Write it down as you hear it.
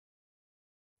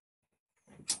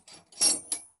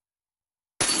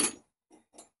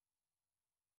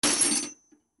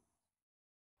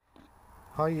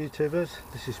Hi YouTubers,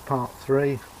 this is part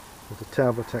 3 of the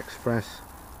Talbot Express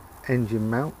engine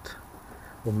mount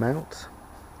or mounts,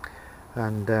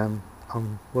 and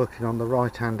I'm working on the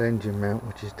right hand engine mount,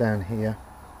 which is down here.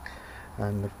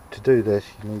 And to do this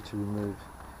you need to remove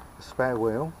the spare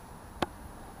wheel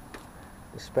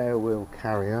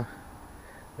carrier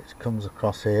which comes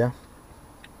across here,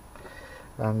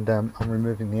 and I'm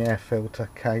removing the air filter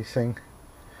casing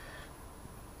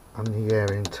and the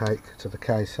air intake to the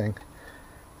casing,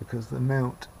 because the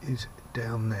mount is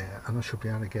down there and I should be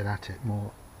able to get at it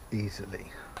more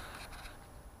easily.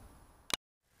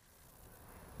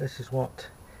 This is what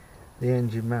the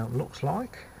engine mount looks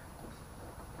like.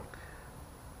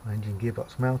 Engine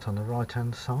gearbox mount on the right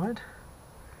hand side,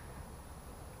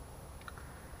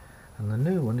 and the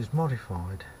new one is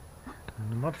modified,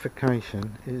 and the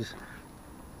modification is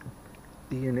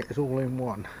the unit is all in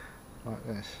one like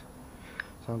this.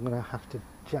 So I'm going to have to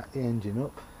jack the engine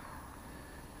up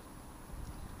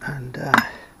and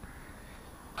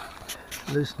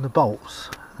loosen the bolts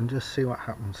and just see what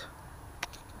happens.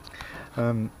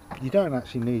 You don't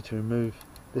actually need to remove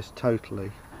this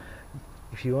totally.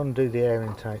 If you undo the air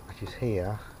intake, which is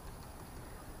here,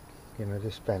 you know,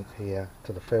 this vent here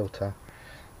to the filter,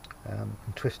 and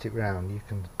twist it round, you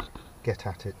can get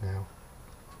at it now.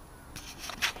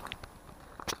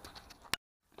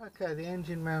 Okay, the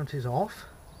engine mount is off.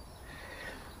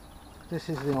 This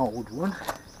is the old one,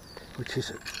 which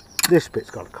is, this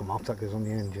bit's got to come off, that goes on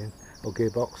the engine or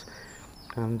gearbox,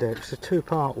 and it's a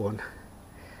two-part one,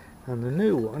 and the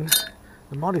new one,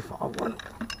 the modified one,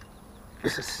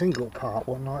 is a single part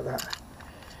one like that.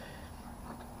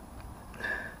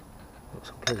 Looks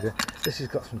completely. This has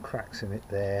got some cracks in it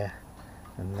there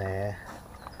and there,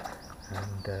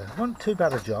 and not too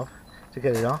bad a job to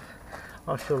get it off.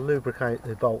 I shall lubricate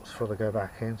the bolts before they go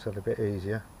back in, so they're a bit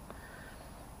easier.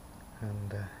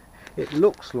 And it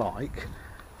looks like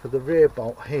for the rear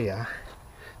bolt here,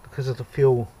 because of the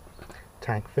fuel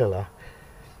tank filler,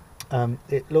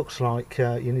 it looks like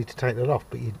you need to take that off,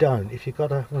 but you don't. If you've got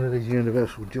one of these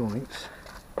universal joints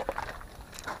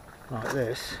like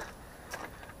this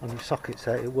on your sockets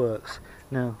there, it works.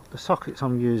 Now the sockets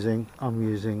I'm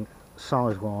using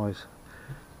size wise,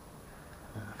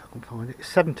 if I can find it,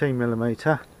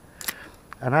 17mm,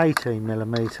 an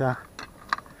 18mm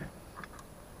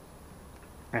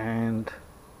and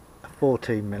a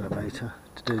 14mm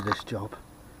to do this job.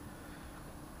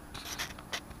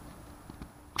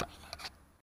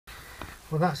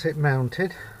 Well, that's it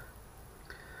mounted,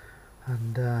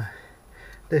 and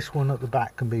this one at the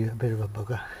back can be a bit of a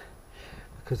bugger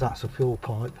because that's a fuel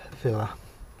pipe filler,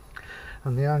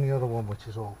 and the only other one which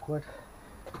is awkward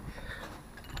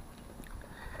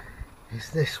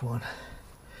is this one,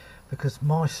 because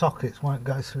my sockets won't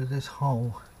go through this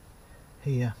hole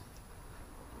here,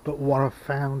 but what I've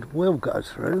found will go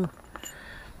through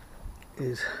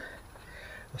is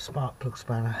a spark plug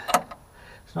spanner.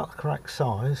 It's not the correct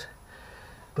size,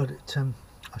 but it,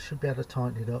 I should be able to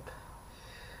tighten it up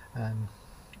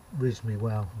reasonably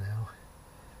well now,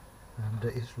 and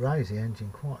it's raised the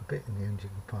engine quite a bit in the engine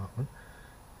compartment.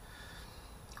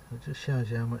 It just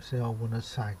shows you how much the old one has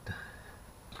sagged.